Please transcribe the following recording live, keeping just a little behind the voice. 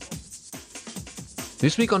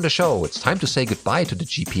This week on the show, it's time to say goodbye to the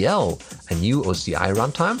GPL, a new OCI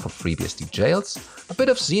runtime for FreeBSD jails, a bit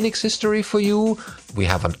of Xenix history for you. We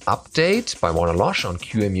have an update by Warner Losh on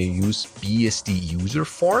QEmu's BSD user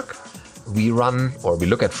fork. We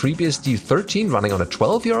look at FreeBSD 13 running on a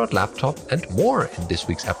 12-year-old laptop and more in this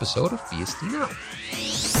week's episode of BSD Now.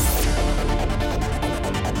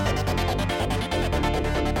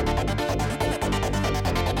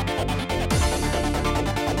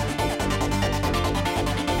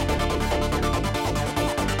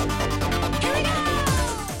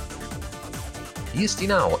 BSD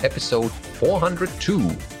Now, episode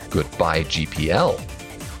 402, Goodbye GPL,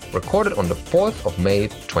 recorded on the 4th of May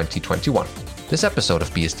 2021. This episode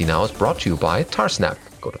of BSD Now is brought to you by Tarsnap.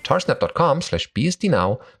 Go to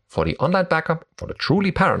tarsnap.com/BSDnow for the online backup for the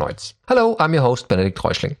truly paranoids. Hello, I'm your host, Benedikt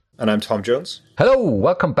Reuschling. And I'm Tom Jones. Hello,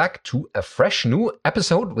 welcome back to a fresh new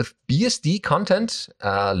episode with BSD content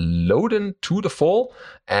loading to the full,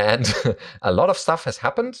 and a lot of stuff has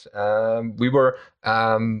happened. We were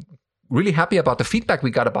really happy about the feedback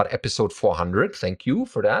we got about episode 400. Thank you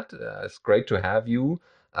for that. It's great to have you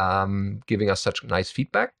giving us such nice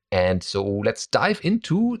feedback. And so let's dive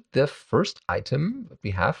into the first item that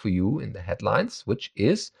we have for you in the headlines, which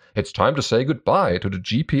is, it's time to say goodbye to the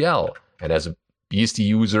GPL. And as a BSD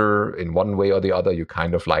user, in one way or the other, you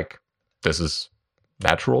kind of like, this is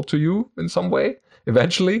natural to you in some way,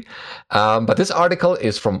 eventually. But this article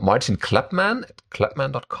is from Martin Kleppmann at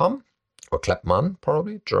kleppmann.com. Or Kleppmann,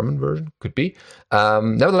 probably, German version, could be.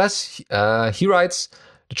 Nevertheless, he writes,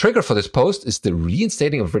 the trigger for this post is the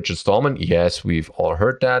reinstating of Richard Stallman. Yes, we've all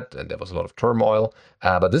heard that, and there was a lot of turmoil.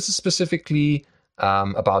 But this is specifically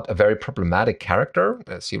about a very problematic character,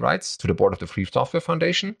 as he writes, to the board of the Free Software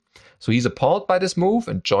Foundation. So he's appalled by this move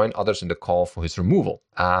and joined others in the call for his removal.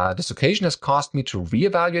 This occasion has caused me to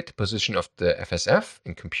reevaluate the position of the FSF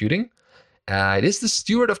in computing. It is the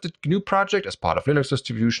steward of the GNU project as part of Linux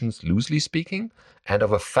distributions, loosely speaking, and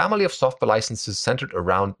of a family of software licenses centered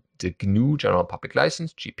around the GNU General Public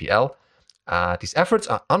License, GPL. These efforts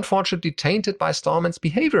are unfortunately tainted by Stallman's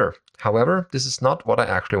behavior. However, this is not what I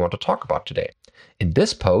actually want to talk about today. In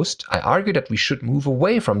this post, I argue that we should move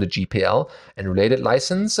away from the GPL and related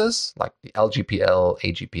licenses, like the LGPL,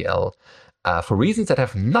 AGPL, for reasons that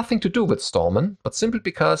have nothing to do with Stallman, but simply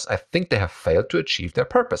because I think they have failed to achieve their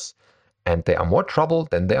purpose. And they are more trouble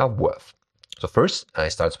than they are worth. So first, I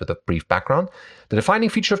start with a brief background. The defining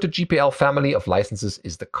feature of the GPL family of licenses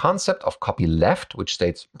is the concept of copyleft, which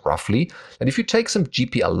states roughly that if you take some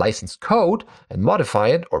GPL license code and modify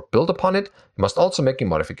it or build upon it, you must also make your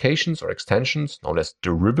modifications or extensions, known as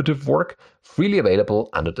derivative work, freely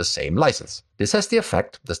available under the same license. This has the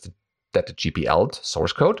effect that the GPL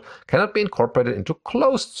source code cannot be incorporated into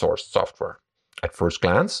closed source software. At first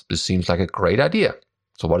glance, this seems like a great idea.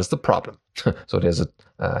 So what is the problem? So there's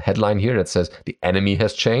a headline here that says the enemy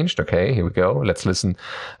has changed. Okay, here we go. Let's listen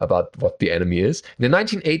about what the enemy is. In the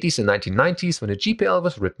 1980s and 1990s, when the GPL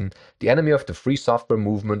was written, the enemy of the free software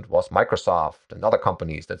movement was Microsoft and other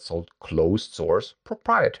companies that sold closed source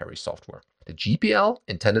proprietary software. The GPL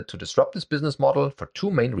intended to disrupt this business model for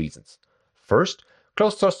two main reasons. First,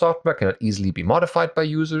 closed source software cannot easily be modified by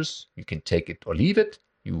users. You can take it or leave it.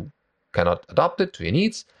 You cannot adapt it to your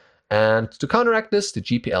needs. And to counteract this, the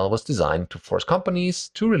GPL was designed to force companies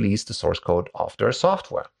to release the source code of their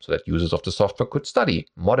software so that users of the software could study,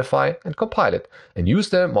 modify, and compile it, and use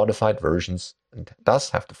their modified versions, and thus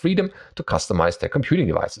have the freedom to customize their computing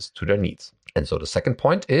devices to their needs. And so the second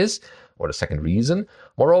point is, or the second reason,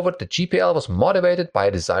 moreover, the GPL was motivated by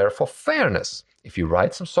a desire for fairness. If you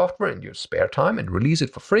write some software in your spare time and release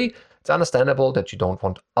it for free, it's understandable that you don't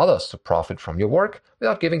want others to profit from your work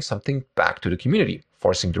without giving something back to the community.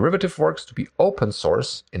 Forcing derivative works to be open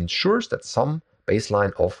source ensures that some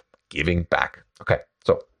baseline of giving back. Okay,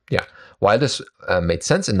 so yeah, while this made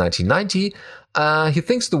sense in 1990, he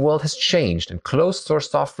thinks the world has changed and closed source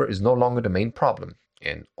software is no longer the main problem.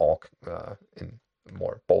 In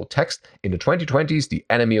more bold text, in the 2020s, the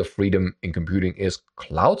enemy of freedom in computing is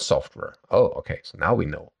cloud software. Oh, okay, so now we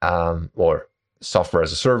know. Or software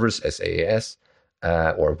as a service, SaaS,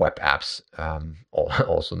 or web apps,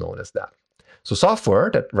 also known as that. So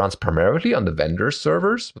software that runs primarily on the vendor's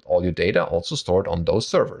servers with all your data also stored on those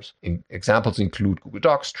servers. Examples include Google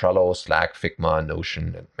Docs, Trello, Slack, Figma,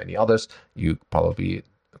 Notion, and many others. You probably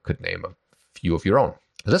could name a few of your own.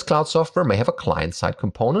 This cloud software may have a client-side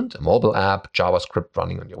component, a mobile app, JavaScript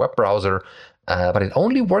running on your web browser, but it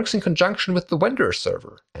only works in conjunction with the vendor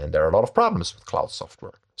server. And there are a lot of problems with cloud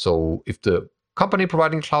software. So if the company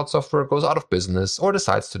providing cloud software goes out of business or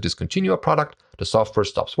decides to discontinue a product, the software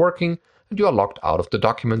stops working, and you are locked out of the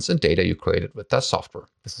documents and data you created with that software.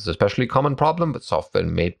 This is an especially common problem with software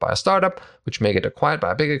made by a startup, which may get acquired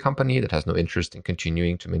by a bigger company that has no interest in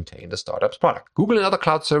continuing to maintain the startup's product. Google and other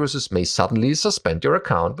cloud services may suddenly suspend your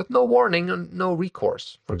account with no warning and no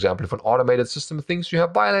recourse. For example, if an automated system thinks you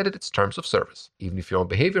have violated its terms of service. Even if your own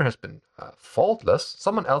behavior has been faultless,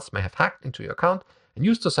 someone else may have hacked into your account and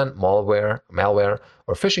used to send malware,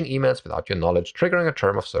 or phishing emails without your knowledge, triggering a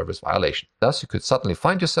term of service violation. Thus, you could suddenly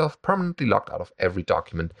find yourself permanently locked out of every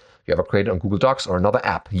document you ever created on Google Docs or another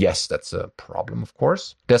app. Yes, that's a problem, of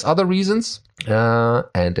course. There's other reasons,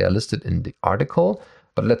 and they are listed in the article.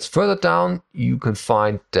 But let's further down, you can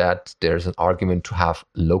find that there's an argument to have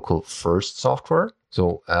local first software.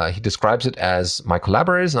 So he describes it as, my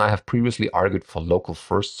collaborators and I have previously argued for local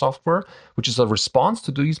first software, which is a response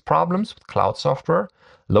to these problems with cloud software.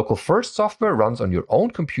 Local first software runs on your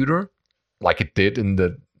own computer, like it did in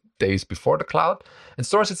the days before the cloud, and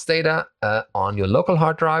stores its data on your local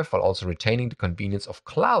hard drive while also retaining the convenience of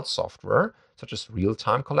cloud software, such as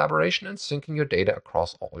real-time collaboration and syncing your data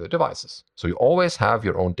across all your devices. So you always have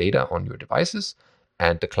your own data on your devices,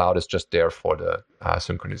 and the cloud is just there for the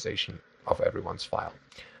synchronization of everyone's file.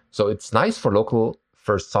 So it's nice for local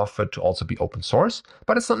first software to also be open source,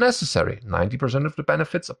 but it's not necessary. 90% of the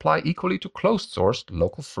benefits apply equally to closed sourced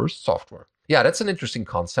local first software. Yeah, that's an interesting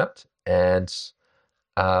concept. And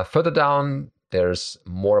further down, there's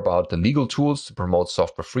more about the legal tools to promote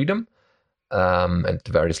software freedom and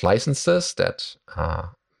the various licenses that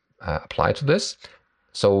apply to this.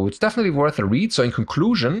 So it's definitely worth a read. So in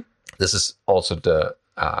conclusion, this is also the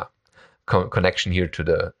connection here to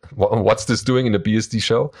the what's this doing in the BSD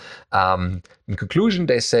show. In conclusion,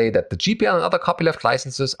 they say that the GPL and other copyleft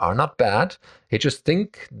licenses are not bad. They just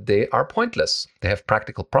think they are pointless. They have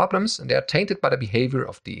practical problems and they are tainted by the behavior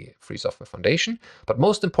of the Free Software Foundation. But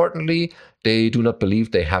most importantly, they do not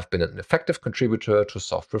believe they have been an effective contributor to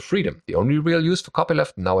software freedom. The only real use for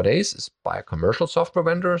copyleft nowadays is by commercial software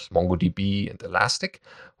vendors, MongoDB and Elastic,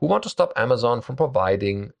 who want to stop Amazon from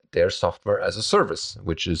providing their software as a service,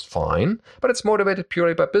 which is fine, but it's motivated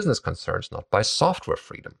purely by business concerns, not by software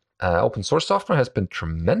freedom. Open source software has been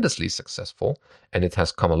tremendously successful, and it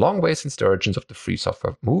has come a long way since the origins of the free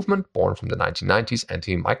software movement, born from the 1990s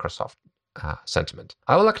anti-Microsoft sentiment.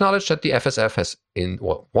 I will acknowledge that the FSF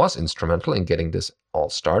was instrumental in getting this all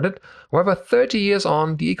started. However, 30 years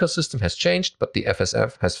on, the ecosystem has changed, but the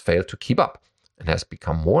FSF has failed to keep up and has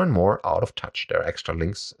become more and more out of touch. There are extra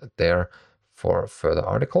links there for further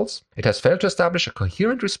articles. It has failed to establish a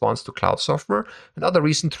coherent response to cloud software and other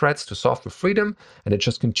recent threats to software freedom, and it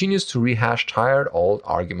just continues to rehash tired old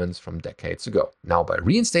arguments from decades ago. Now, by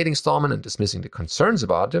reinstating Stallman and dismissing the concerns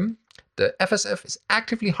about him, the FSF is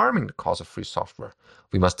actively harming the cause of free software.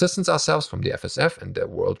 We must distance ourselves from the FSF and their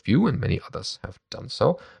worldview, and many others have done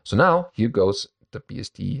so. So now, here goes the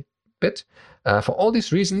BSD bit. For all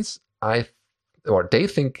these reasons, they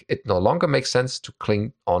think it no longer makes sense to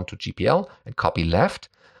cling on to GPL and copy left.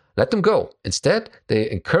 Let them go. Instead, they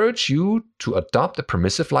encourage you to adopt a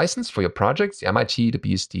permissive license for your projects, the MIT, the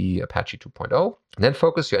BSD, Apache 2.0, and then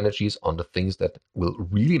focus your energies on the things that will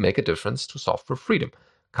really make a difference to software freedom,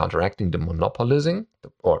 counteracting the monopolizing,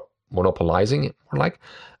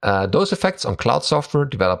 those effects on cloud software,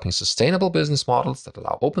 developing sustainable business models that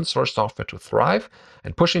allow open source software to thrive,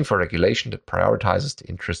 and pushing for regulation that prioritizes the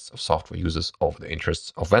interests of software users over the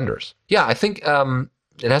interests of vendors. Yeah, I think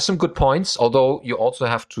it has some good points, although you also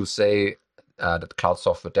have to say that cloud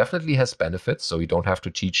software definitely has benefits, so you don't have to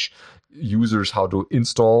teach users how to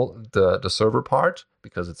install the server part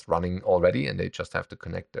because it's running already and they just have to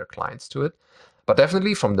connect their clients to it. But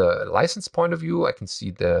definitely from the license point of view, I can see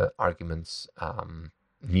the arguments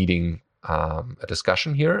needing a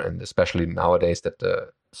discussion here, and especially nowadays that the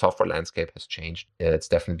software landscape has changed, it's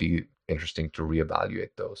definitely interesting to reevaluate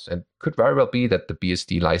those. And could very well be that the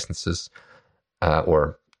BSD licenses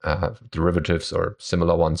or derivatives or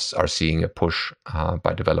similar ones are seeing a push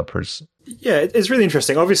by developers. Yeah, it's really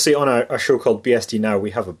interesting. Obviously, on a show called BSD Now, we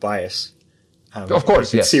have a bias. Of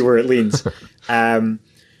course, yes. See where it leans.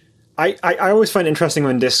 I always find interesting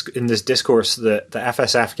when in this discourse that the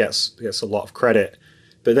FSF gets a lot of credit,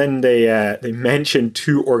 but then they mention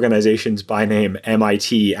two organizations by name,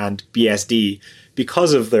 MIT and BSD,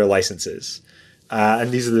 because of their licenses.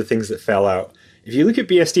 And these are the things that fell out. If you look at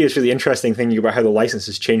BSD, it's really interesting thinking about how the license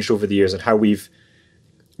has changed over the years and how we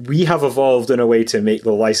have evolved in a way to make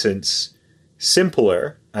the license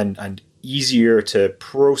simpler and easier to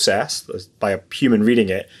process by a human reading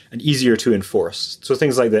it and easier to enforce. So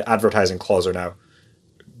things like the advertising clause are now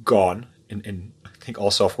gone in I think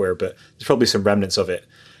all software, but there's probably some remnants of it.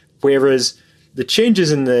 Whereas the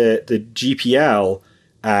changes in the GPL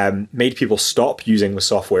made people stop using the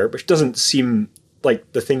software, which doesn't seem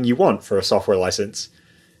like the thing you want for a software license.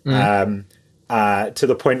 To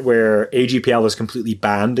the point where AGPL is completely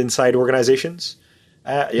banned inside organizations.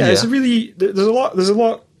 It's there's a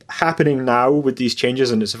lot happening now with these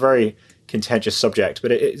changes, and it's a very contentious subject,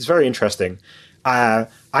 but it's very interesting.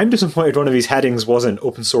 I'm disappointed one of these headings wasn't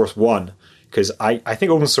open source 1, because I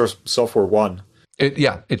think open source software won.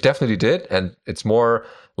 It definitely did, and it's more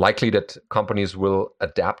likely that companies will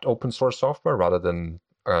adapt open source software rather than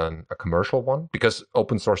a commercial one, because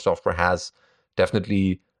open source software has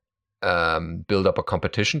definitely build up a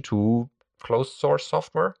competition to closed source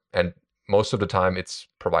software, and most of the time it's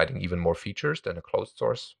providing even more features than a closed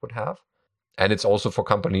source would have. And it's also for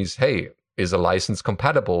companies, hey, is a license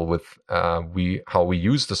compatible with how we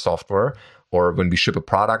use the software, or when we ship a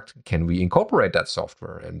product, can we incorporate that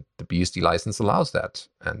software? And the BSD license allows that,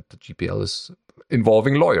 and the GPL is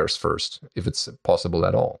involving lawyers first, if it's possible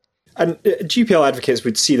at all. And GPL advocates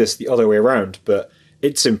would see this the other way around, but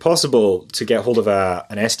it's impossible to get hold of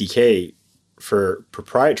an SDK for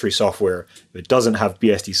proprietary software that doesn't have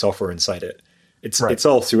BSD software inside it. It's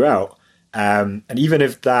all throughout. And even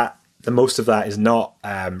if the most of that is not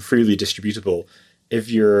freely distributable, if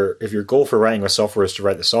your goal for writing a software is to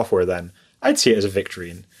write the software, then I'd see it as a victory.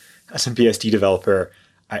 And as a BSD developer,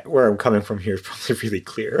 where I'm coming from here is probably really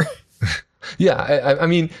clear. I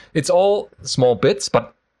mean, it's all small bits,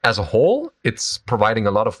 but as a whole, it's providing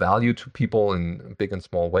a lot of value to people in big and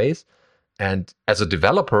small ways. And as a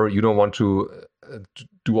developer, you don't want to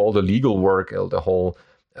do all the legal work, or the whole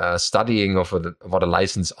studying of what a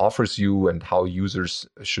license offers you and how users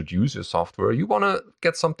should use your software. You want to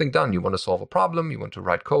get something done. You want to solve a problem. You want to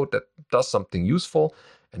write code that does something useful,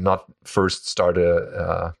 and not first start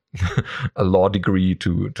a law degree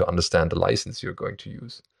to understand the license you're going to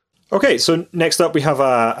use. Okay, so next up we have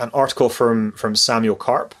an article from Samuel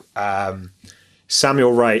Karp.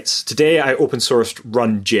 Samuel writes, "Today I open sourced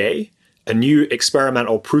RunJ, a new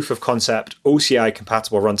experimental proof of concept OCI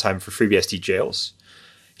compatible runtime for FreeBSD jails."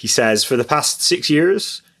 He says, "For the past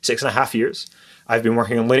 6.5 years, I've been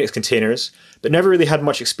working on Linux containers, but never really had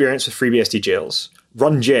much experience with FreeBSD jails.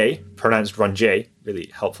 RunJ, pronounced RunJ, really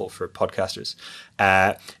helpful for podcasters,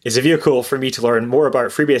 is a vehicle for me to learn more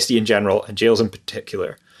about FreeBSD in general and jails in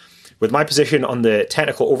particular. With my position on the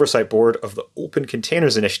technical oversight board of the Open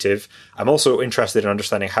Containers Initiative, I'm also interested in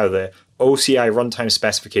understanding how the OCI runtime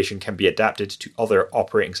specification can be adapted to other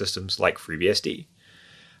operating systems like FreeBSD.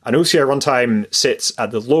 An OCI runtime sits at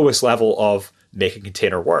the lowest level of make a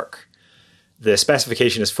container work. The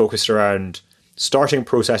specification is focused around starting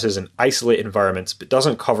processes in isolated environments, but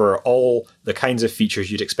doesn't cover all the kinds of features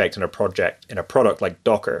you'd expect in a product like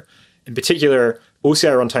Docker. In particular,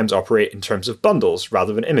 OCI runtimes operate in terms of bundles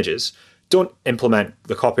rather than images, don't implement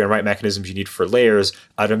the copy and write mechanisms you need for layers,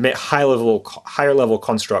 and omit higher level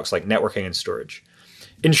constructs like networking and storage.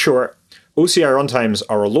 In short, OCI runtimes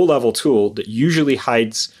are a low-level tool that usually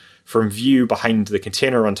hides from view behind the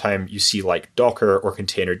container runtime you see like Docker or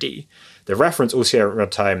Containerd. The reference OCI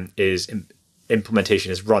runtime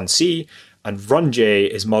implementation is runC, and RunJ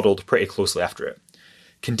is modeled pretty closely after it.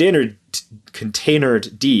 Containerd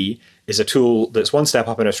is a tool that's one step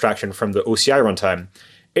up in abstraction from the OCI runtime.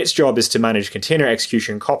 Its job is to manage container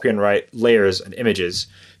execution, copy and write, layers, and images.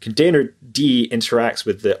 Containerd interacts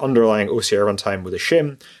with the underlying OCI runtime with a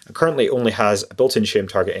shim, and currently only has a built-in shim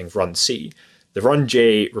targeting runC. The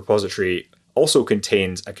RunJ repository also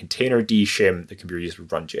contains a Containerd shim that can be used with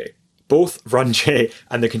RunJ. Both RunJ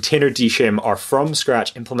and the Containerd shim are from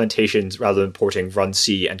scratch implementations rather than porting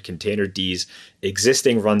runC and Containerd's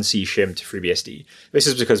existing runC shim to FreeBSD. This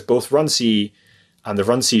is because both runC and the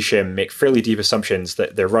runC shim make fairly deep assumptions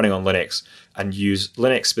that they're running on Linux and use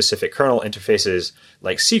Linux-specific kernel interfaces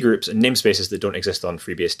like cgroups and namespaces that don't exist on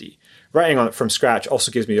FreeBSD. Writing on it from scratch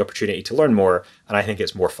also gives me the opportunity to learn more, and I think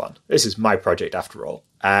it's more fun. This is my project after all.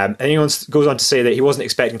 And he goes on to say that he wasn't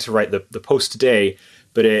expecting to write the post today,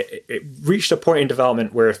 but it reached a point in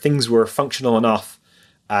development where things were functional enough,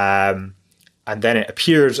 and then it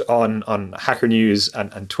appeared on Hacker News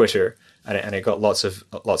and Twitter, and it got lots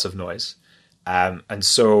of noise. And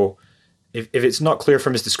so, if it's not clear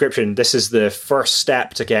from his description, this is the first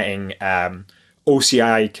step to getting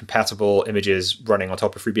OCI compatible images running on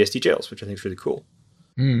top of FreeBSD jails, which I think is really cool.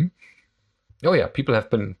 Mm. Oh yeah, people have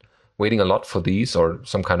been waiting a lot for these, or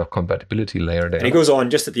some kind of compatibility layer there. And he goes on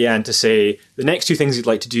just at the end to say the next two things he'd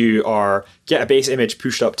like to do are get a base image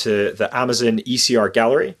pushed up to the Amazon ECR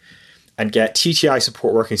gallery and get TTI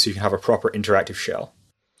support working so you can have a proper interactive shell.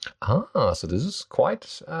 So this is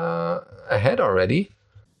quite ahead already.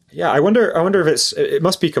 Yeah, I wonder if it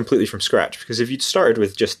must be completely from scratch, because if you'd started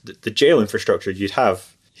with just the jail infrastructure, you'd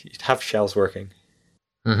have shells working.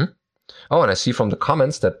 Mm-hmm. Oh, and I see from the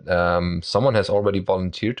comments that someone has already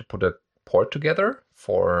volunteered to put a port together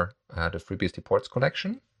for the FreeBSD ports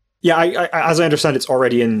collection. Yeah, as I understand, it's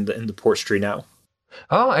already in the ports tree now.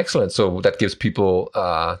 Oh, excellent! So that gives people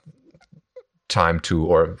time to,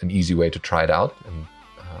 or an easy way to try it out and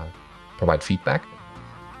provide feedback.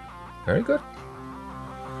 Very good.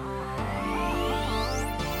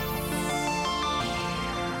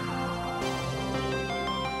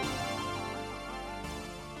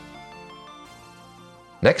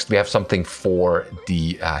 Next, we have something for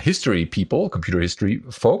the history people, computer history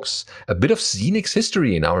folks, a bit of Xenix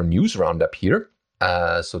history in our news roundup here.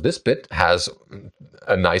 So this bit has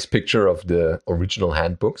a nice picture of the original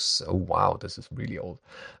handbooks. Oh, wow, this is really old.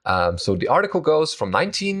 So the article goes from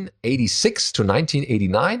 1986 to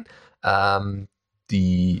 1989.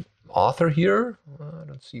 The author here, I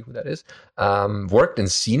don't see who that is, worked in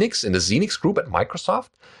Xenix, in the Xenix group at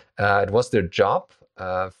Microsoft. It was their job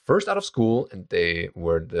first out of school, and they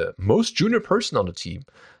were the most junior person on the team.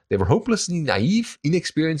 They were hopelessly naive,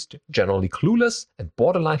 inexperienced, generally clueless, and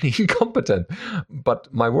borderline incompetent.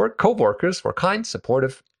 But my co-workers were kind,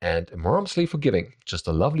 supportive, and enormously forgiving. Just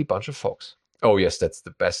a lovely bunch of folks. Oh yes, that's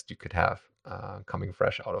the best you could have coming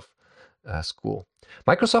fresh out of school.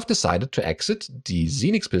 Microsoft decided to exit the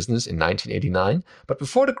Xenix business in 1989, but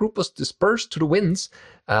before the group was dispersed to the winds,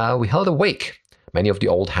 we held a wake. Many of the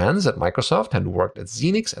old hands at Microsoft had worked at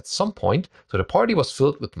Xenix at some point, so the party was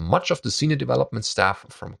filled with much of the senior development staff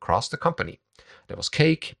from across the company. There was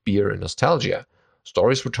cake, beer, and nostalgia.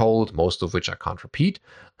 Stories were told, most of which I can't repeat.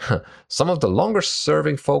 Some of the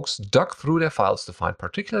longer-serving folks dug through their files to find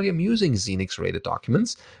particularly amusing Xenix-rated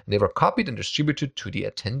documents, and they were copied and distributed to the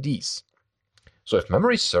attendees. So if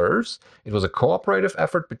memory serves, it was a cooperative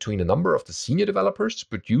effort between a number of the senior developers to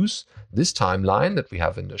produce this timeline that we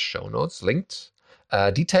have in the show notes linked,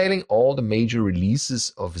 detailing all the major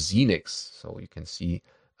releases of Xenix. So you can see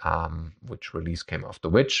which release came after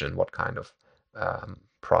which and what kind of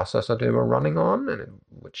processor they were running on and in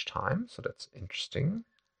which time. So that's interesting.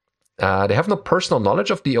 They have no personal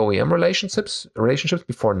knowledge of the OEM relationships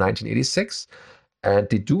before 1986. And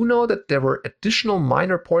they do know that there were additional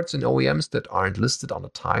minor ports in OEMs that aren't listed on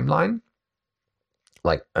the timeline,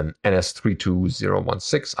 like an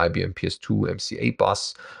NS32016, IBM PS2, MCA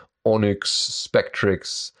bus, Onyx,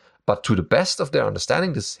 Spectrix, but to the best of their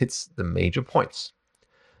understanding, this hits the major points.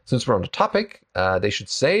 Since we're on the topic, they should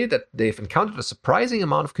say that they've encountered a surprising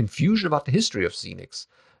amount of confusion about the history of Xenix.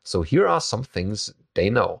 So here are some things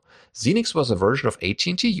they know. Xenix was a version of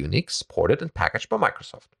AT&T Unix ported and packaged by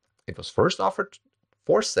Microsoft. It was first offered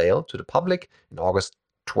for sale to the public in August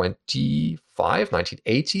 25,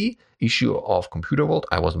 1980, issue of Computer World.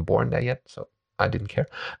 I wasn't born there yet, so I didn't care.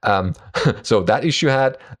 So that issue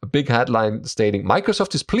had a big headline stating,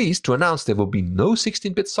 Microsoft is pleased to announce there will be no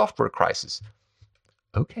 16-bit software crisis.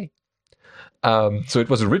 Okay. So it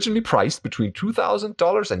was originally priced between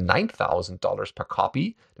 $2,000 and $9,000 per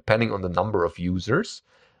copy, depending on the number of users.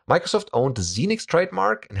 Microsoft owned the Xenix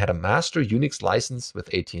trademark and had a master Unix license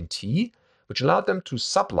with AT&T, which allowed them to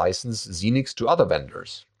sub-license Xenix to other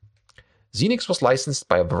vendors. Xenix was licensed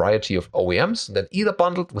by a variety of OEMs and then either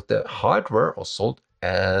bundled with the hardware or sold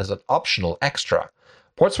as an optional extra.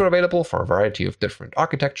 Ports were available for a variety of different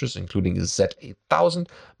architectures, including the Z8000,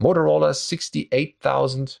 Motorola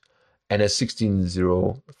 68000,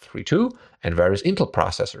 NS16032, and various Intel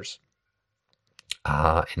processors.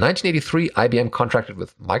 In 1983, IBM contracted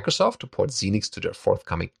with Microsoft to port Xenix to their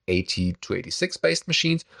forthcoming AT286-based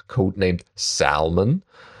machines, codenamed Salmon.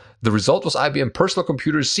 The result was IBM Personal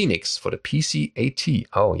Computer Xenix for the PC-AT.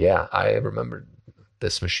 Oh yeah, I remember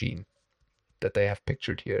this machine that they have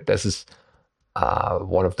pictured here. This is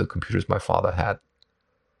one of the computers my father had.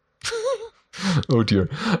 Oh dear.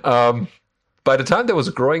 By the time there was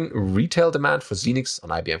a growing retail demand for Xenix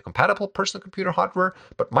on IBM-compatible personal computer hardware,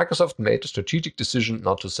 but Microsoft made the strategic decision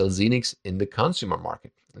not to sell Xenix in the consumer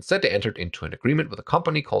market. Instead, they entered into an agreement with a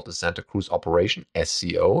company called the Santa Cruz Operation,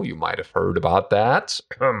 SCO, you might have heard about that,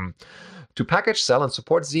 to package, sell, and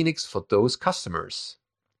support Xenix for those customers.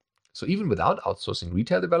 So even without outsourcing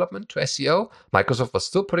retail development to SCO, Microsoft was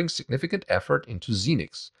still putting significant effort into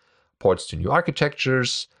Xenix. Ports to new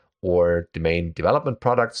architectures, or the main development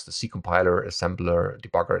products, the C compiler, assembler,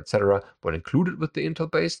 debugger, etc., were included with the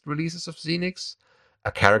Intel-based releases of Xenix.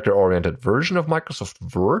 A character-oriented version of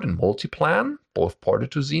Microsoft Word and Multiplan, both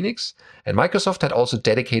ported to Xenix. And Microsoft had also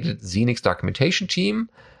dedicated Xenix documentation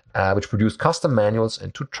team, which produced custom manuals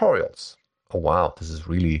and tutorials. Oh wow, this is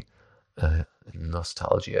really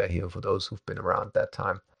nostalgia here for those who've been around that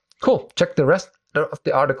time. Cool. Check the rest of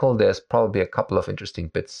the article. There's probably a couple of interesting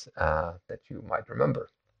bits that you might remember.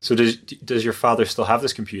 So does your father still have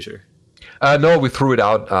this computer? No, we threw it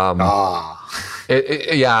out.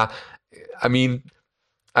 Yeah, I mean,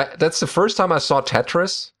 that's the first time I saw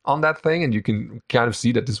Tetris on that thing, and you can kind of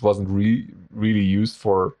see that this wasn't really used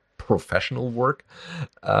for professional work.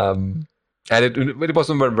 And it was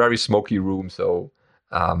in a very smoky room, so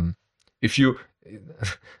if you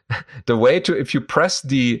if you press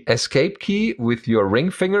the escape key with your ring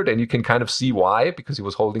finger, then you can kind of see why, because he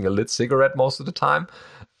was holding a lit cigarette most of the time.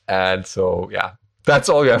 And so, yeah, that's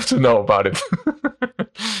all you have to know about it.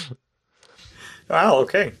 Wow,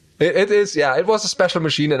 okay. It is, yeah. It was a special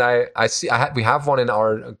machine, and we have one in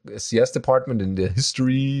our CS department in the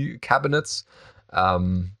history cabinets,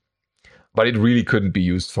 but it really couldn't be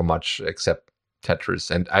used for much except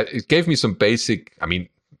Tetris. And it gave me some basic. I mean,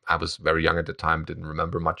 I was very young at the time, didn't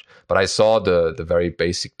remember much, but I saw the very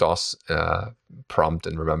basic DOS prompt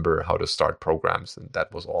and remember how to start programs, and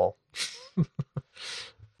that was all.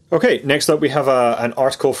 Okay, next up we have an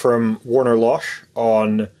article from Warner Losh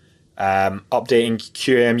on updating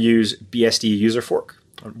QEMU's BSD user fork.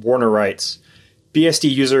 Warner writes, BSD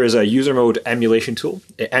User is a user mode emulation tool.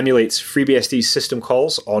 It emulates FreeBSD system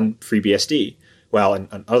calls on FreeBSD,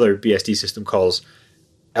 and other BSD system calls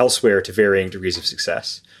elsewhere to varying degrees of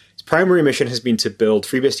success. Its primary mission has been to build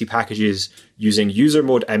FreeBSD packages using user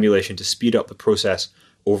mode emulation to speed up the process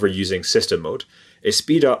over using system mode. It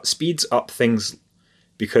speeds up things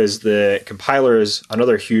because the compilers and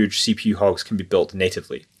other huge CPU hogs can be built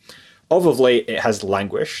natively. Of late, it has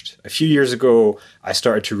languished. A few years ago, I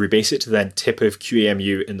started to rebase it to then tip of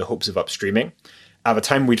QEMU in the hopes of upstreaming. At the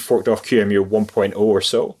time, we'd forked off QEMU 1.0 or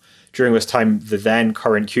so. During this time, the then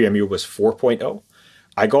current QEMU was 4.0.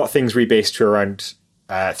 I got things rebased to around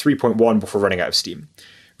 3.1 before running out of steam.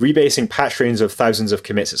 Rebasing patch trains of thousands of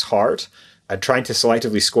commits is hard, and trying to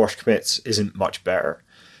selectively squash commits isn't much better.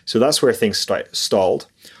 So that's where things stalled.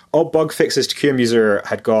 All bug fixes to QEMU User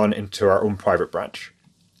had gone into our own private branch.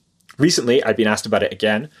 Recently, I'd been asked about it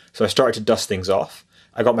again, so I started to dust things off.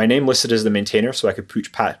 I got my name listed as the maintainer so I could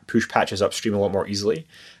push patches upstream a lot more easily,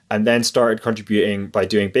 and then started contributing by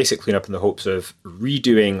doing basic cleanup in the hopes of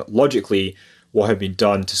redoing logically what had been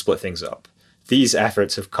done to split things up. These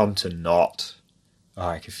efforts have come to naught. Oh,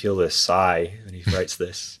 I can feel this sigh when he writes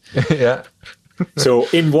this. Yeah. So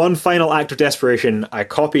in one final act of desperation, I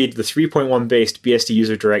copied the 3.1 based BSD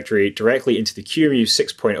user directory directly into the QEMU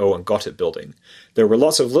 6.0 and got it building. There were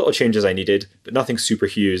lots of little changes I needed, but nothing super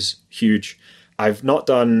huge. I've not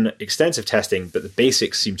done extensive testing, but the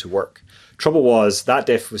basics seem to work. Trouble was, that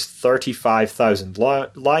diff was 35,000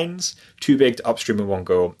 lines, too big to upstream in one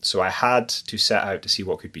go, so I had to set out to see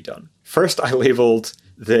what could be done. First, I labeled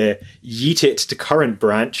the yeet it to current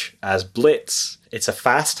branch as Blitz. It's a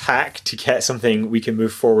fast hack to get something we can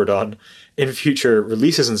move forward on. In future,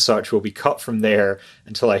 releases and such will be cut from there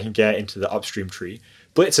until I can get into the upstream tree.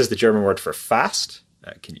 Blitz is the German word for fast.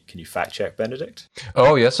 Can you fact check, Benedict?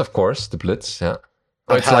 Oh, yes, of course. The Blitz, yeah.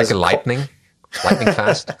 Oh, it's like a lightning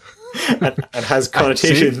fast. and has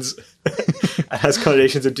connotations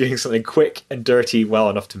of doing something quick and dirty well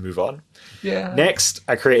enough to move on. Yeah. Next,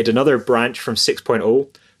 I created another branch from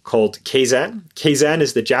 6.0 called Kaizen. Kaizen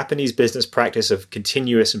is the Japanese business practice of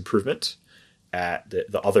continuous improvement,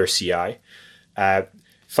 the other CI.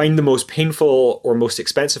 Find the most painful or most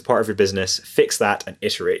expensive part of your business, fix that, and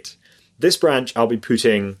iterate. This branch, I'll be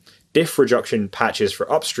putting diff reduction patches for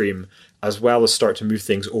upstream, as well as start to move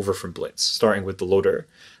things over from Blitz, starting with the loader.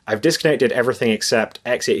 I've disconnected everything except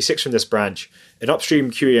x86 from this branch. In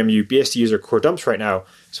upstream QEMU BSD user core dumps right now,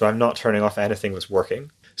 so I'm not turning off anything that's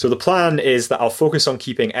working. So the plan is that I'll focus on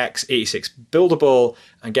keeping x86 buildable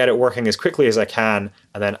and get it working as quickly as I can,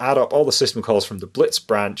 and then add up all the system calls from the Blitz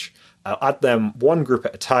branch. I'll add them one group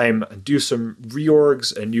at a time and do some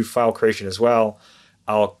reorgs and new file creation as well.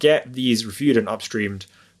 I'll get these reviewed and upstreamed.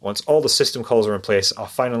 Once all the system calls are in place, I'll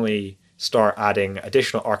finally start adding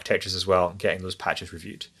additional architectures as well and getting those patches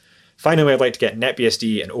reviewed. Finally, I'd like to get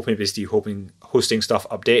NetBSD and OpenBSD hosting stuff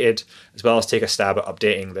updated, as well as take a stab at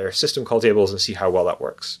updating their system call tables and see how well that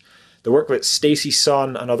works. The work that Stacy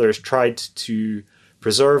Sun and others tried to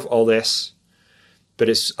preserve all this, but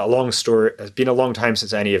it's a long story. It's been a long time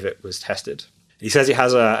since any of it was tested. He says he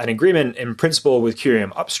has an agreement in principle with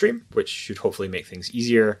QEM Upstream, which should hopefully make things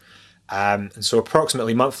easier. And so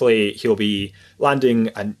approximately monthly, he'll be landing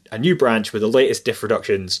a new branch with the latest diff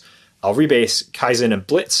reductions. I'll rebase Kaizen and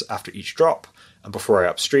Blitz after each drop and before I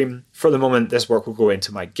upstream. For the moment, this work will go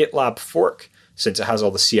into my GitLab fork since it has all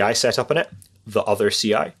the CI set up in it, the other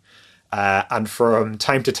CI. and from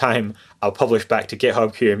time to time, I'll publish back to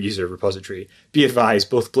GitHub QEMU user repository. Be advised,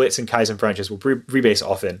 both Blitz and Kaizen branches will rebase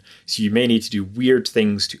often, so you may need to do weird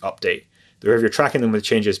things to update. Though if you're tracking them with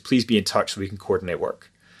changes, please be in touch so we can coordinate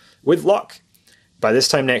work. With luck, by this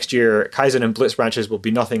time next year, Kaizen and Blitz branches will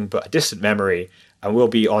be nothing but a distant memory, and we'll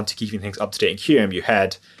be on to keeping things up to date in QEMU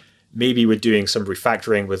head, maybe with doing some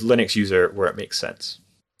refactoring with Linux user where it makes sense.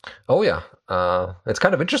 Oh, yeah. It's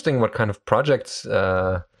kind of interesting what kind of projects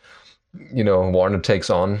Warner takes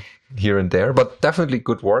on here and there, but definitely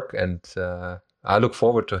good work. And I look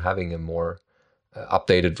forward to having a more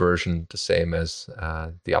updated version, the same as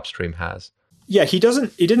the upstream has. Yeah, he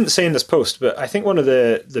didn't say in this post, but I think one of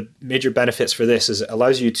the major benefits for this is it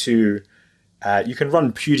allows you to, you can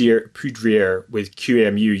run Poudriere with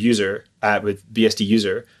QEMU user, with BSD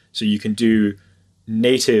user. So you can do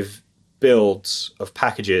native builds of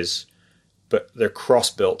packages, but they're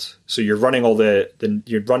cross-built. So you're running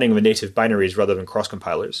you're running the native binaries rather than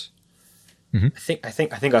cross-compilers. Mm-hmm. I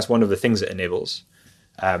think that's one of the things it enables.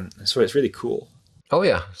 So it's really cool. Oh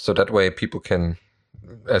yeah, so that way people can,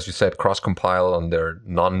 as you said, cross-compile on their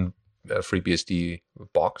non-FreeBSD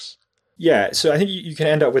box. Yeah, so I think you can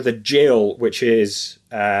end up with a jail, which is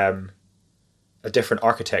a different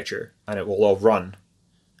architecture, and it will all run.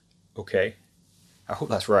 Okay, I hope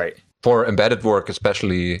that's right. For embedded work,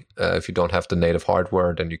 especially if you don't have the native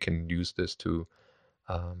hardware, then you can use this to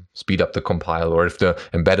speed up the compile. Or if the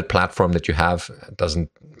embedded platform that you have doesn't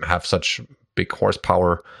have such big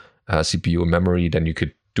horsepower CPU memory, then you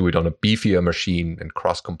could do it on a beefier machine and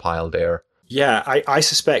cross-compile there. Yeah, I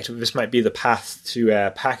suspect this might be the path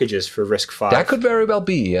to packages for RISC-V. That could very well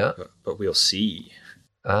be, yeah. But we'll see.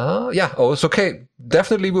 Yeah. Oh, it's okay.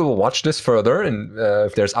 Definitely we will watch this further. And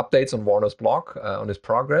if there's updates on Warner's blog on his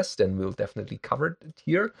progress, then we'll definitely cover it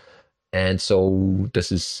here. And so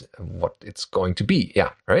this is what it's going to be.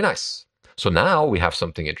 Yeah, very nice. So now we have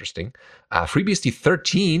something interesting. FreeBSD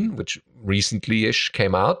 13, which recently-ish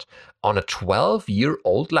came out on a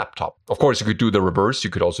 12-year-old laptop. Of course, you could do the reverse.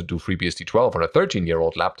 You could also do FreeBSD 12 on a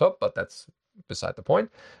 13-year-old laptop, but that's beside the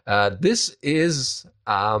point. This is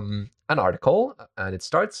an article, and it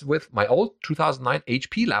starts with my old 2009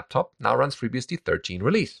 HP laptop now runs FreeBSD 13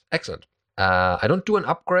 release. Excellent. I don't do an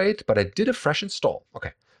upgrade, but I did a fresh install.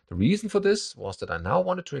 Okay. The reason for this was that I now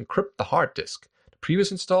wanted to encrypt the hard disk. The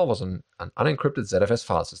previous install was an unencrypted ZFS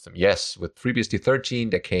file system. Yes, with FreeBSD 13,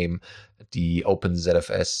 there came the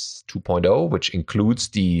OpenZFS 2.0, which includes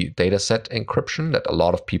the dataset encryption that a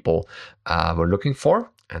lot of people were looking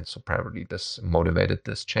for. And so probably this motivated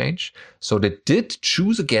this change. So they did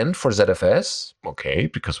choose again for ZFS. Okay,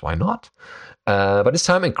 because why not? But this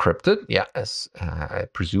time encrypted, yeah, as I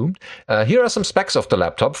presumed. Here are some specs of the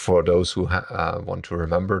laptop for those who want to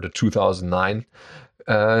remember the 2009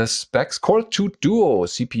 specs. Core 2 Duo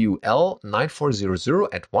CPU L9400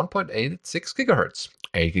 at 1.86 gigahertz.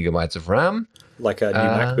 8 gigabytes of RAM. Like a new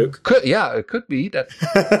MacBook? It could be. That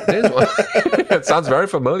it is one. It sounds very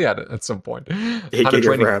familiar at some point. 8 gig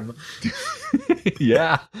of RAM.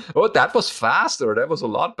 Yeah. Oh, that was faster. That was a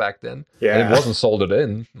lot back then. Yeah. And it wasn't soldered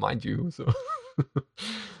in, mind you. So.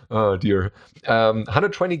 Oh, dear.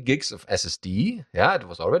 120 gigs of SSD. Yeah, it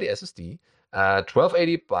was already SSD.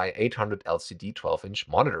 1280 by 800 LCD 12-inch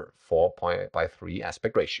monitor, 4:3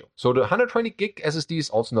 aspect ratio. So the 120 gig SSD is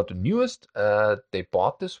also not the newest. They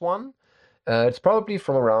bought this one. It's probably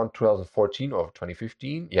from around 2014 or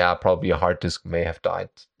 2015. Yeah, probably a hard disk may have died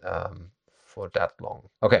for that long.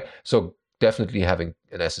 Okay, so definitely having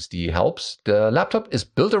an SSD helps. The laptop is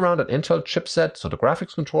built around an Intel chipset, so the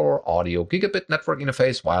graphics controller, audio, gigabit network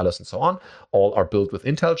interface, wireless, and so on, all are built with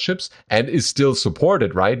Intel chips and is still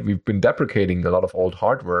supported, right? We've been deprecating a lot of old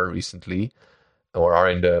hardware recently, or are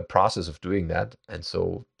in the process of doing that, and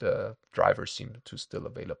so the drivers seem to still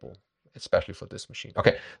available, especially for this machine.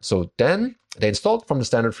 Okay, so then they installed from the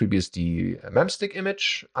standard FreeBSD memstick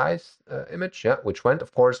image, which went,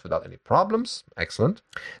 of course, without any problems. Excellent.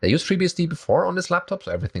 They used FreeBSD before on this laptop,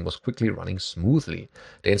 so everything was quickly running smoothly.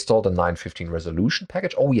 They installed a 915 resolution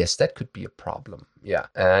package. Oh, yes, that could be a problem. Yeah,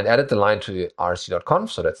 and added the line to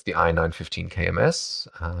rc.conf, so that's the i915 KMS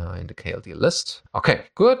in the KLD list. Okay,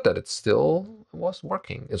 good that it still was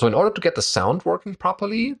working. So in order to get the sound working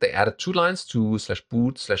properly, they added 2 lines to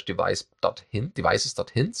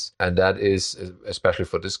 /boot/devices.hints, and that is especially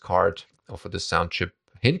for this card or for this sound chip,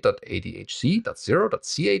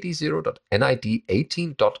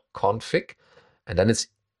 hint.adhc.0.cad0.nid18.config, and then it's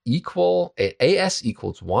AS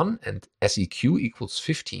equals 1 and SEQ equals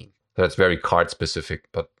 15. So that's very card specific,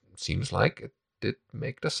 but seems like it did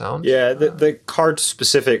make the sound. Yeah, the card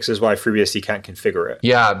specifics is why FreeBSD can't configure it.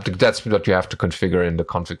 Yeah, that's what you have to configure in the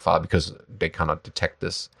config file because they cannot detect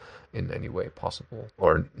this in any way possible,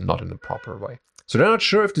 or not in the proper way. So they're not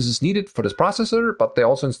sure if this is needed for this processor, but they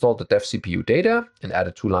also installed the dev CPU data and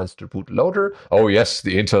added 2 lines to the bootloader. Oh yes,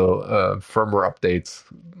 the Intel firmware updates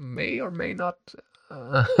may or may not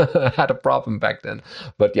had a problem back then.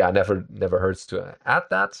 But yeah, never hurts to add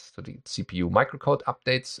that. So the CPU microcode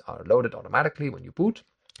updates are loaded automatically when you boot.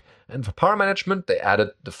 And for power management, they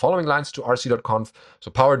added the following lines to rc.conf.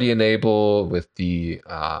 So PowerD enable with the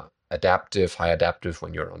adaptive, high adaptive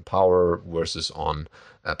when you're on power versus on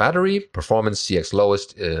battery. Performance CX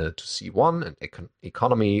lowest to C1 and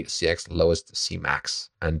economy CX lowest to C max.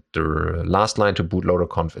 And the last line to bootloader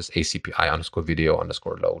conf is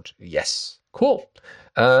ACPI_video_load. Yes. Cool.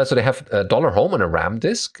 So they have $home on a RAM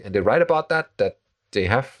disk, and they write about that they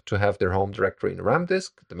have to have their home directory in the RAM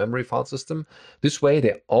disk, the memory file system. This way,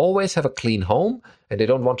 they always have a clean home, and they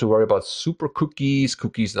don't want to worry about super cookies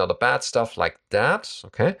and other bad stuff like that.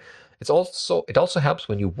 Okay. It also helps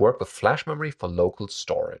when you work with flash memory for local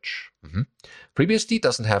storage. FreeBSD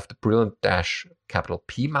doesn't have the brilliant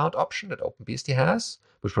 -P mount option that OpenBSD has,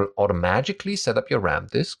 which will automatically set up your RAM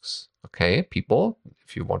disks. Okay, people,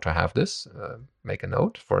 if you want to have this, make a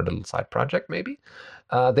note for a little side project maybe.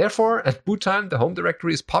 Therefore, at boot time, the home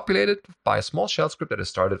directory is populated by a small shell script that is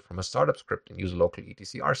started from a startup script and use local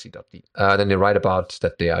etc/rc.d. Then they write about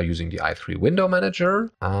that they are using the i3 window manager,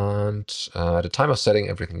 and at the time of setting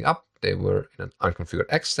everything up, they were in an unconfigured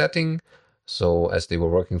X setting. So as they were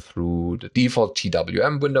working through the default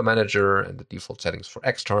TWM window manager and the default settings for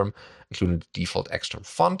Xterm, including the default Xterm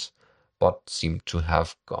font, but seemed to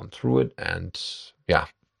have gone through it and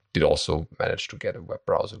did also manage to get a web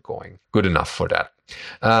browser going. Good enough for that.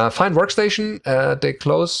 Find Workstation, they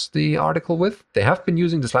close the article with. They have been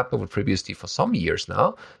using this laptop with FreeBSD for some years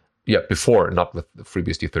now. Yeah, before, not with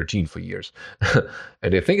FreeBSD 13 for years.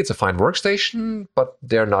 And they think it's a fine workstation, but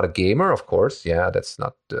they're not a gamer, of course. Yeah, that's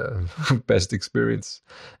not the best experience.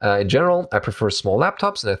 In general, I prefer small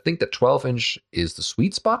laptops, and I think that 12-inch is the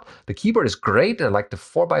sweet spot. The keyboard is great, and I like the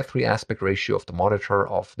 4:3 aspect ratio of the monitor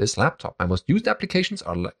of this laptop. My most used applications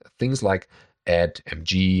are things like Ed,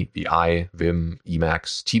 MG, VI, Vim,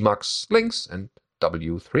 Emacs, Tmux, Lynx, and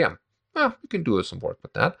W3M. You can do some work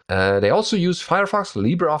with that. They also use Firefox,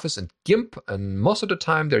 LibreOffice, and GIMP, and most of the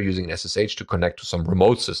time they're using SSH to connect to some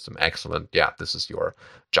remote system. Excellent. Yeah, this is your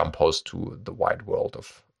jump host to the wide world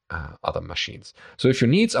of other machines. So if your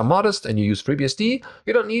needs are modest and you use FreeBSD,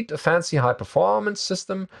 you don't need a fancy high-performance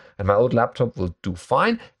system, and my old laptop will do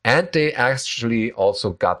fine. And they actually also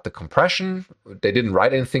got the compression. They didn't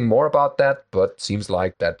write anything more about that, but seems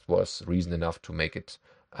like that was reason enough to make it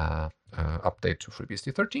update to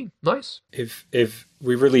FreeBSD 13. Nice. If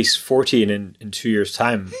we release 14 in 2 years'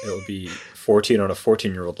 time, it will be 14 on a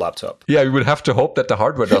 14-year-old laptop. Yeah, you would have to hope that the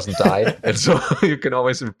hardware doesn't die, and so you can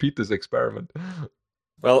always repeat this experiment.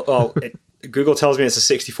 Well, Google tells me it's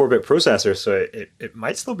a 64-bit processor, so it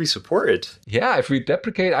might still be supported. Yeah, if we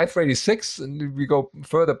deprecate i386 and we go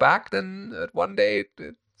further back, then one day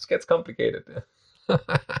it gets complicated.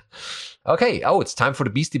 Okay, it's time for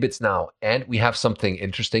the Beastie Bits now. And we have something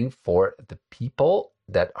interesting for the people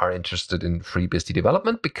that are interested in FreeBSD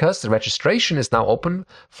development, because the registration is now open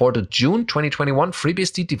for the June 2021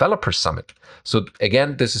 FreeBSD Developer Summit. So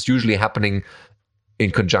again, this is usually happening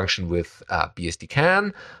in conjunction with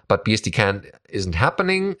BSDCan, but BSDCan isn't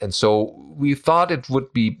happening. And so we thought it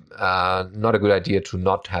would be not a good idea to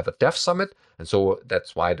not have a dev summit. And so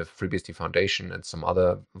that's why the FreeBSD Foundation and some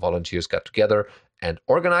other volunteers got together and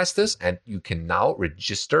organized this. And you can now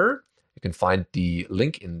register. You can find the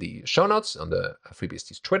link in the show notes on the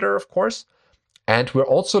FreeBSD's Twitter, of course. And we're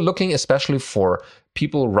also looking especially for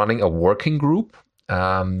people running a working group.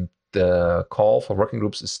 The call for working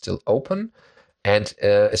groups is still open. And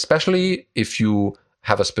especially if you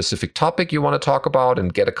have a specific topic you want to talk about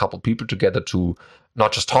and get a couple people together to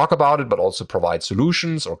not just talk about it, but also provide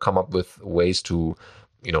solutions or come up with ways to,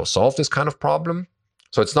 solve this kind of problem.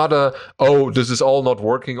 So it's not this is all not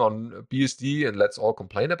working on BSD and let's all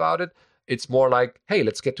complain about it. It's more like, hey,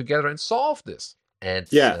 let's get together and solve this. And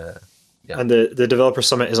and the Developer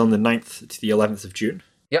Summit is on the 9th to the 11th of June.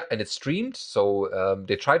 Yeah, and it's streamed. So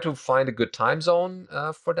they try to find a good time zone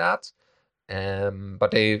for that.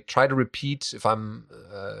 But they try to repeat, if I'm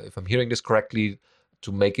hearing this correctly,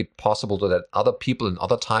 to make it possible that other people in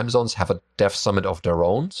other time zones have a dev summit of their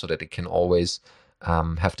own, so that they can always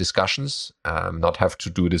have discussions, not have to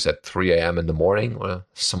do this at 3 a.m. in the morning or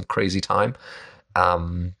some crazy time.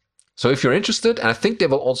 So if you're interested, and I think they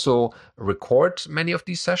will also record many of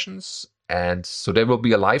these sessions, and so there will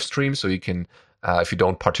be a live stream, so you can, if you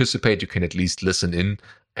don't participate, you can at least listen in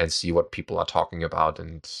and see what people are talking about.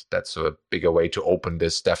 And that's a bigger way to open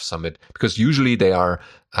this Dev Summit, because usually they are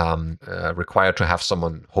required to have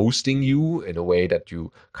someone hosting you in a way that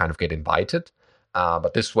you kind of get invited.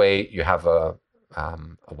 But this way you have a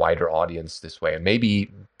wider audience this way. And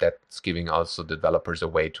maybe that's giving also developers a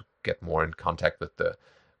way to get more in contact with the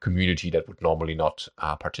community that would normally not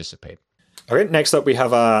participate. Okay, next up we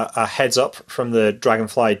have a heads up from the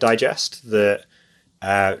Dragonfly Digest. The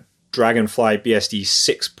Dragonfly BSD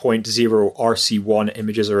 6.0 RC1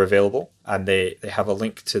 images are available, and they have a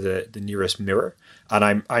link to the nearest mirror.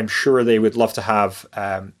 And I'm sure they would love to have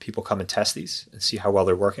people come and test these and see how well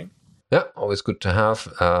they're working. Yeah, always good to have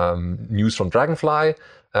news from Dragonfly.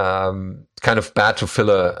 Kind of bad to fill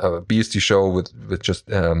a BSD show with just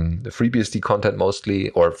the FreeBSD content mostly,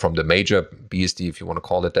 or from the major BSD, if you want to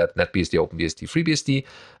call it that, NetBSD, OpenBSD, FreeBSD.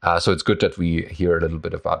 So it's good that we hear a little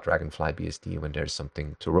bit about Dragonfly BSD when there's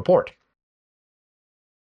something to report.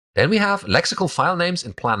 Then we have lexical file names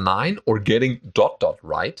in Plan 9 or getting ...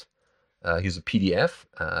 right. Here's a PDF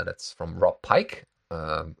that's from Rob Pike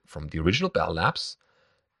from the original Bell Labs.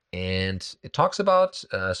 And it talks about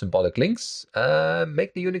symbolic links,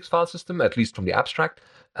 make the Unix file system, at least from the abstract,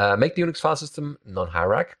 make the Unix file system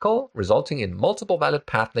non-hierarchical, resulting in multiple valid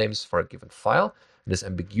path names for a given file. And this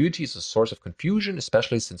ambiguity is a source of confusion,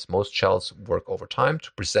 especially since most shells work over time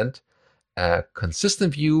to present a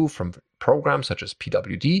consistent view from programs such as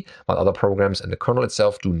PWD, while other programs and the kernel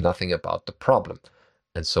itself do nothing about the problem.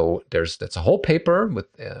 And so that's a whole paper with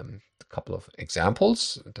a couple of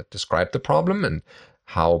examples that describe the problem and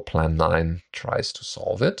how Plan 9 tries to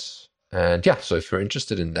solve it. And yeah, so if you're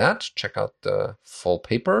interested in that, check out the full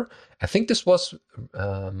paper. I think this was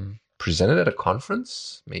presented at a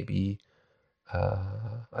conference, maybe, I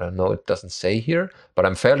don't know, it doesn't say here, but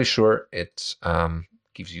I'm fairly sure it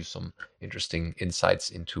gives you some interesting insights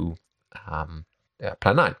into Plan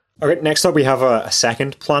 9. Okay, next up we have a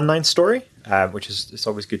second Plan 9 story, which it's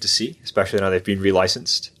always good to see, especially now they've been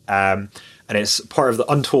relicensed. And it's part of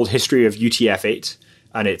the untold history of UTF-8.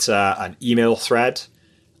 And it's an email thread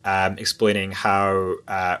explaining how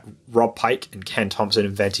Rob Pike and Ken Thompson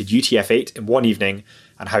invented UTF-8 in one evening,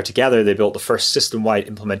 and how together they built the first system-wide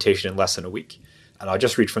implementation in less than a week. And I'll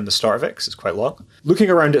just read from the start of it because it's quite long. Looking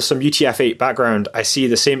around at some UTF-8 background, I see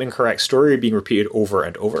the same incorrect story being repeated over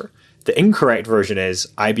and over. The incorrect version is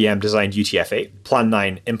IBM designed UTF-8, Plan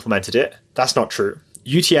 9 implemented it. That's not true.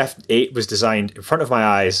 UTF-8 was designed in front of my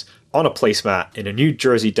eyes on a placemat in a New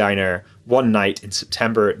Jersey diner one night in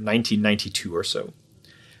September 1992 or so.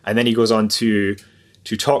 And then he goes on to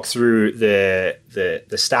talk through the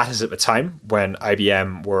status at the time when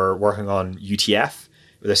IBM were working on UTF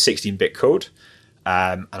with a 16-bit code,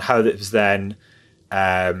 and how it was then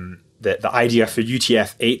the idea for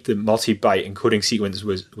UTF-8, the multi-byte encoding sequence,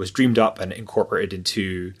 was dreamed up and incorporated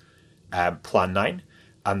into Plan 9.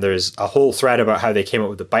 And there's a whole thread about how they came up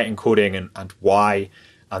with the byte encoding and why.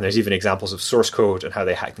 And there's even examples of source code and how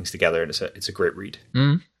they hack things together. And it's a great read.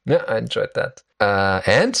 Yeah, I enjoyed that.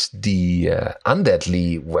 And the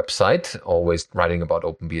Undeadly website, always writing about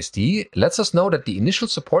OpenBSD, lets us know that the initial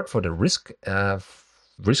support for the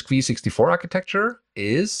RISC-V64 architecture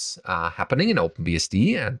is happening in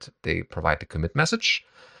OpenBSD, and they provide the commit message.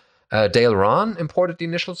 Dale Rahn imported the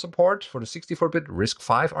initial support for the 64-bit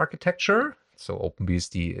RISC-V architecture. So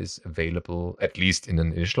OpenBSD is available, at least in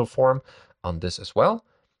an initial form, on this as well.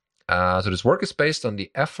 So this work is based on the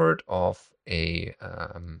effort of a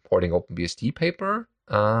porting OpenBSD paper.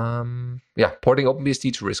 Porting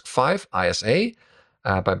OpenBSD to RISC-V ISA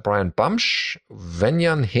by Brian Bumsch,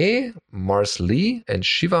 Wenyan He, Mars Lee, and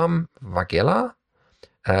Shivam Vaghela,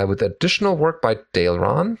 with additional work by Dale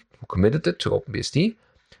Rahn, who committed it to OpenBSD.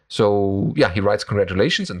 So yeah, he writes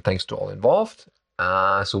congratulations and thanks to all involved.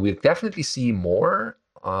 So we'll definitely see more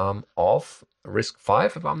of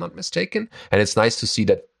RISC-V, if I'm not mistaken. And it's nice to see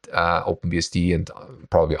that OpenBSD and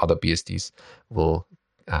probably other BSDs will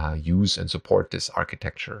use and support this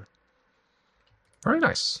architecture. Very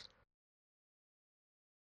nice.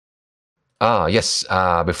 Yes.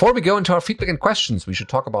 Before we go into our feedback and questions, we should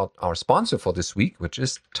talk about our sponsor for this week, which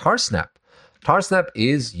is Tarsnap. Tarsnap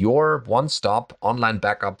is your one-stop online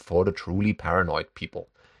backup for the truly paranoid people.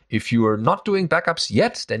 If you are not doing backups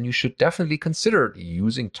yet, then you should definitely consider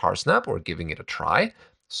using Tarsnap or giving it a try.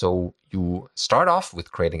 So you start off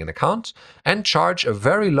with creating an account and charge a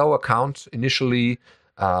very low account initially,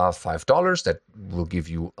 $5. That will give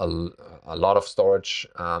you a lot of storage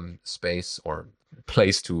space or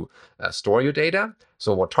place to store your data.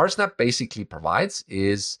 So what Tarsnap basically provides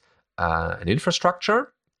is an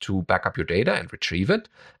infrastructure to back up your data and retrieve it.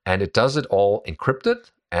 And it does it all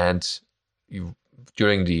encrypted. And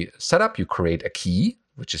during the setup, you create a key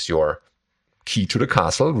which is your key to the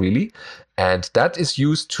castle, really. And that is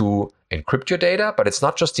used to encrypt your data, but it's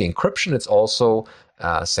not just the encryption, it's also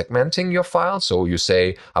segmenting your file. So you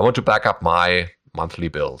say, I want to back up my monthly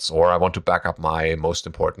bills, or I want to back up my most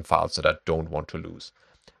important files that I don't want to lose.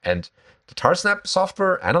 And the Tarsnap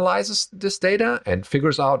software analyzes this data and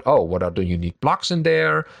figures out, what are the unique blocks in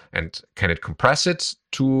there? And can it compress it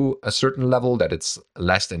to a certain level that it's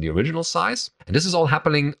less than the original size? And this is all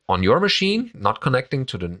happening on your machine, not connecting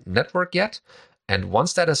to the network yet. And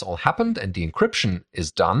once that has all happened and the encryption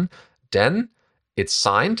is done, then it's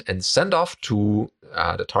signed and sent off to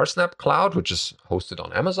the Tarsnap cloud, which is hosted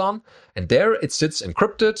on Amazon. And there it sits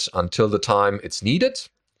encrypted until the time it's needed.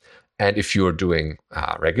 And if you're doing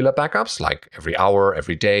regular backups, like every hour,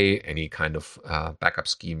 every day, any kind of backup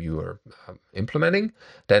scheme you are implementing,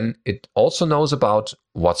 then it also knows about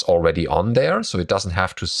what's already on there. So it doesn't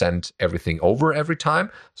have to send everything over every time.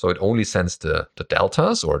 So it only sends the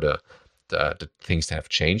deltas or the things that have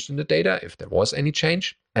changed in the data, if there was any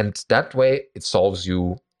change. And that way it solves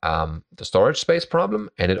you the storage space problem,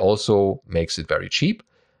 and it also makes it very cheap.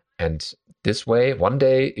 And this way, one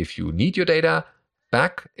day, if you need your data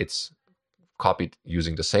back, it's copied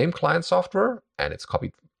using the same client software, and it's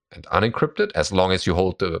copied and unencrypted as long as you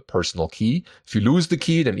hold the personal key. If you lose the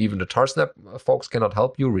key, then even the Tarsnap folks cannot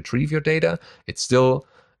help you retrieve your data. It's still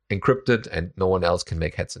encrypted and no one else can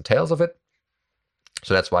make heads and tails of it.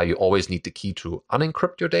 So that's why you always need the key to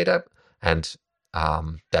unencrypt your data, and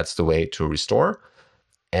that's the way to restore.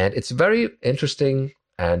 And it's very interesting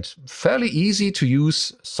and fairly easy to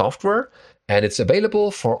use software. And it's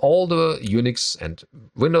available for all the Unix and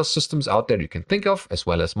Windows systems out there you can think of, as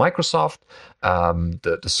well as Microsoft,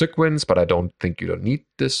 the Cygwins, but I don't think you don't need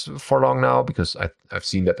this for long now, because I've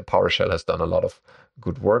seen that the PowerShell has done a lot of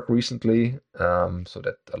good work recently, so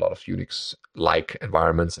that a lot of Unix-like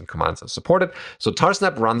environments and commands are supported. So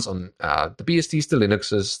Tarsnap runs on the BSDs, the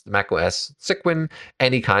Linuxes, the Mac OS, Cygwin,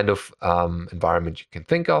 any kind of environment you can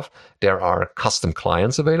think of. There are custom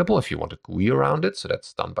clients available if you want a GUI around it, so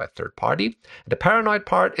that's done by third party. And the paranoid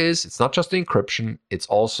part is it's not just the encryption, it's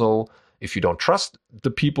also, if you don't trust the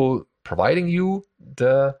people providing you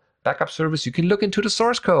the backup service, you can look into the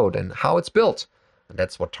source code and how it's built. And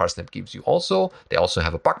that's what Tarsnap gives you also. They also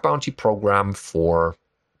have a bug bounty program for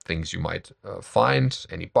things you might find,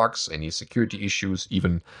 any bugs, any security issues,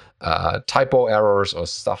 even typo errors or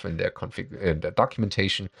stuff in their in their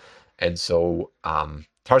documentation. And so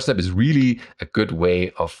Tarsnap is really a good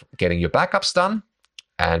way of getting your backups done,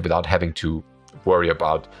 and without having to worry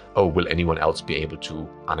about, will anyone else be able to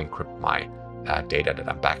unencrypt my data that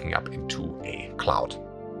I'm backing up into a cloud.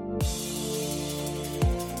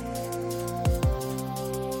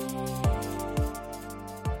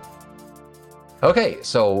 Okay,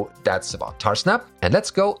 so that's about Tarsnap. And let's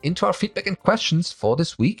go into our feedback and questions for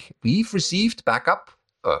this week. We've received backup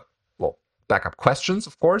questions,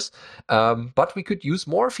 of course, but we could use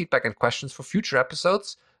more feedback and questions for future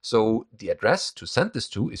episodes. So the address to send this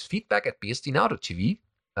to is feedback@bsdnow.tv.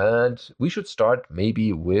 And we should start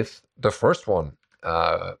maybe with the first one,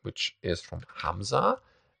 which is from Hamza.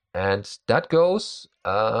 And that goes,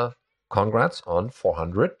 congrats on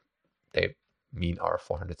 400. They mean our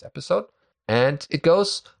 400th episode. And it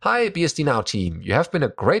goes, hi, BSD Now team. You have been a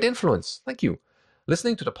great influence. Thank you.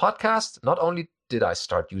 Listening to the podcast, not only did I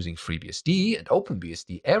start using FreeBSD and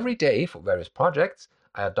OpenBSD every day for various projects,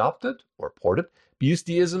 I adopted or ported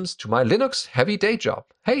BSD-isms to my Linux-heavy day job.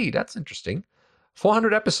 Hey, that's interesting.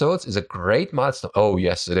 400 episodes is a great milestone. Oh,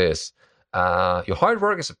 yes, it is. Your hard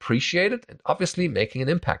work is appreciated and obviously making an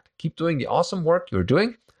impact. Keep doing the awesome work you're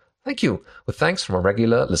doing. Thank you. With thanks from a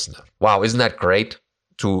regular listener. Wow, isn't that great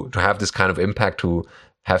to have this kind of impact, to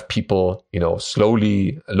have people,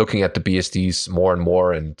 slowly looking at the BSDs more and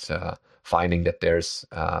more and finding that there's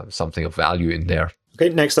something of value in there. Okay,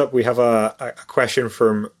 next up we have a question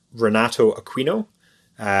from Renato Aquino,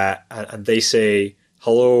 and they say,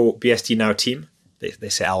 hello, BSD Now team. They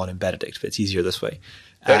say Alan and Benedict, but it's easier this way.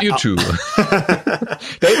 You too.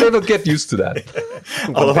 They will get used to that.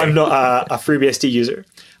 Although I'm not a FreeBSD user,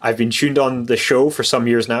 I've been tuned on the show for some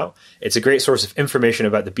years now. It's a great source of information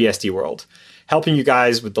about the BSD world. Helping you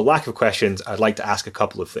guys with the lack of questions, I'd like to ask a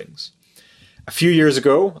couple of things. A few years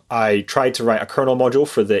ago, I tried to write a kernel module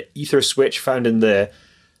for the Ether switch found in the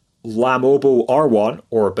Lamobo R1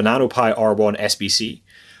 or BananoPi R1 SBC.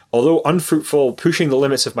 Although unfruitful, pushing the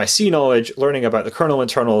limits of my C knowledge, learning about the kernel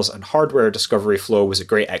internals and hardware discovery flow was a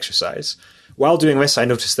great exercise. While doing this, I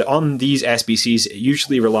noticed that on these SBCs, it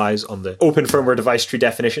usually relies on the open firmware device tree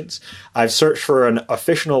definitions. I've searched for an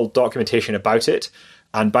official documentation about it,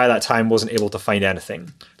 and by that time wasn't able to find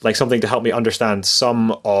anything, like something to help me understand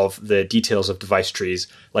some of the details of device trees,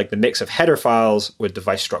 like the mix of header files with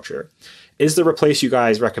device structure. Is there a place you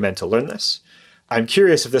guys recommend to learn this? I'm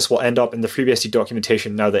curious if this will end up in the FreeBSD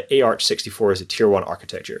documentation now that AArch64 is a tier 1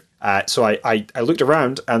 architecture. So I looked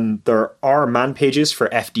around, and there are man pages for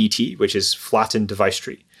FDT, which is flattened device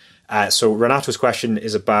tree. So Renato's question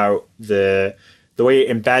is about the way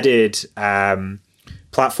embedded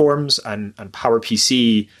platforms and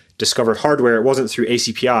PowerPC discovered hardware. It wasn't through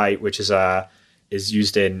ACPI, which is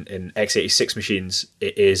used in x86 machines.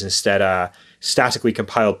 It is instead a statically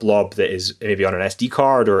compiled blob that is maybe on an SD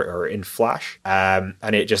card or in Flash, and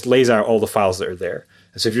it just lays out all the files that are there.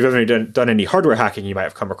 And so if you've ever done any hardware hacking, you might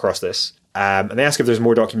have come across this. And they ask if there's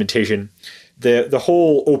more documentation. The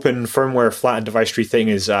whole open firmware flattened device tree thing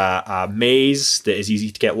is a maze that is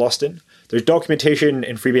easy to get lost in. There's documentation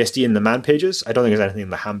in FreeBSD in the man pages. I don't think there's anything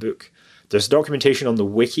in the handbook. There's documentation on the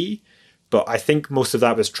wiki, but I think most of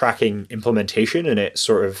that was tracking implementation, and it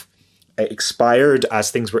sort of expired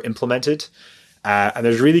as things were implemented. And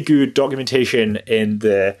there's really good documentation in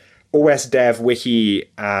the OS Dev wiki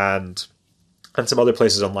and some other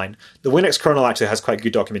places online. The Linux kernel actually has quite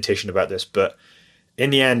good documentation about this, but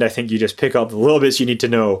in the end, I think you just pick up the little bits you need to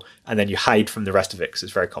know, and then you hide from the rest of it because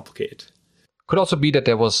it's very complicated. Could also be that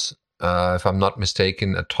there was, if I'm not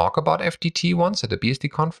mistaken, a talk about FDT once at a BSD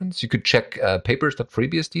conference. You could check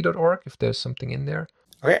papers.freebsd.org if there's something in there.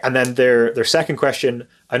 Okay, and then their second question,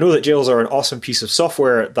 I know that jails are an awesome piece of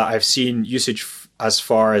software that I've seen usage as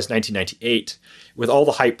far as 1998. With all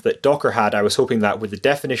the hype that Docker had, I was hoping that with the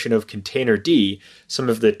definition of containerd, some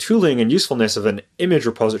of the tooling and usefulness of an image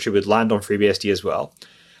repository would land on FreeBSD as well.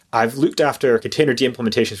 I've looked after containerd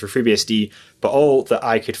implementations for FreeBSD, but all that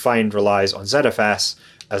I could find relies on ZFS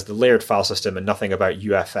as the layered file system and nothing about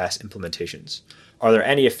UFS implementations. Are there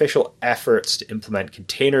any official efforts to implement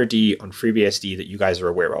containerd on FreeBSD that you guys are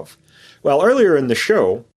aware of? Well, earlier in the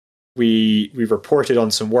show, we reported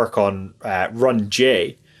on some work on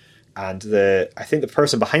RunJ, and I think the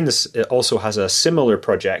person behind this also has a similar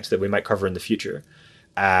project that we might cover in the future.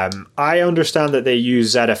 I understand that they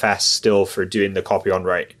use ZFS still for doing the copy on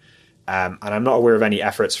write, and I'm not aware of any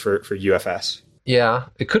efforts for UFS. Yeah,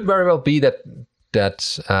 it could very well be that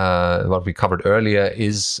what we covered earlier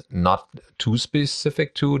is not too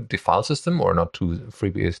specific to the file system or not too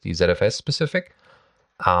FreeBSD ZFS specific.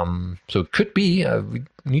 So it could be. We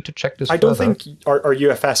need to check this I further. don't think our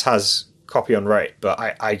UFS has copy on write, but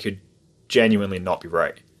I could genuinely not be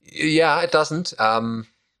right. Yeah, it doesn't.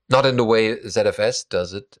 Not in the way ZFS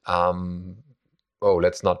does it.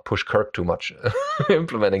 Let's not push Kirk too much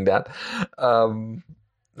implementing that.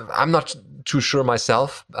 I'm not too sure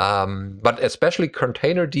myself, but especially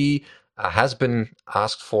containerd has been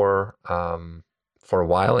asked for a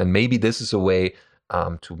while, and maybe this is a way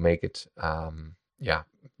to make it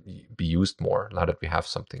be used more now that we have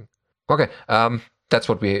something. Okay, that's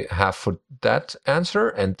what we have for that answer.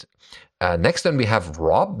 And next then we have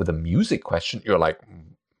Rob with a music question. You're like,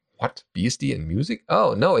 what? BSD and music?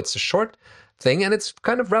 Oh, no, it's a short thing, and it's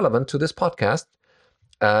kind of relevant to this podcast.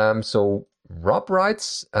 So Rob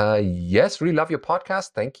writes, yes, really love your podcast.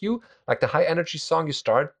 Thank you. Like the high energy song you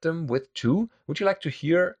start them with too. Would you like to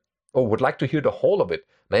hear, or would like to hear the whole of it?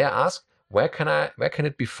 May I ask, where can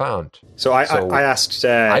it be found? So I asked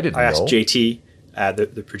JT,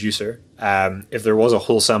 the producer, if there was a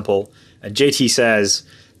whole sample, and JT says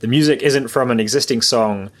the music isn't from an existing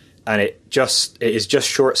song, and it is just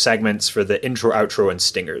short segments for the intro, outro, and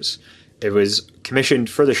stingers. It was commissioned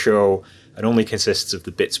for the show and only consists of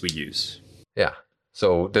the bits we use. Yeah.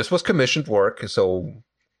 So this was commissioned work. So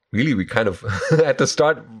really, we kind of at the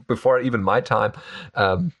start, before even my time,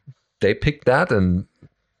 they picked that, and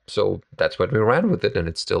so that's what we ran with it, and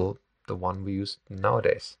it's still the one we use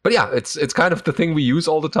nowadays. But yeah, it's kind of the thing we use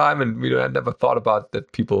all the time, and I never thought about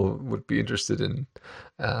that people would be interested in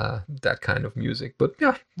that kind of music. But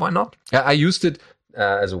yeah, why not? I used it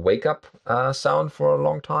as a wake-up sound for a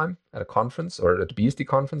long time at a conference or at BSD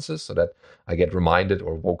conferences, so that I get reminded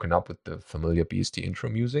or woken up with the familiar BSD intro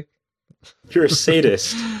music. You're a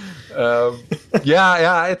sadist.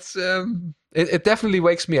 Yeah, it's it definitely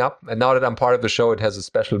wakes me up, and now that I'm part of the show, it has a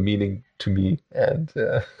special meaning to me, and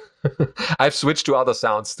I've switched to other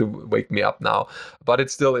sounds to wake me up now, but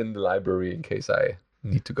it's still in the library in case I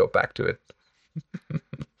need to go back to it.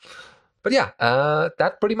 But yeah,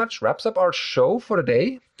 that pretty much wraps up our show for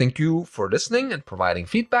today. Thank you for listening and providing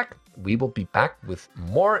feedback. We will be back with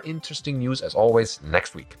more interesting news as always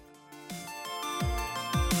next week.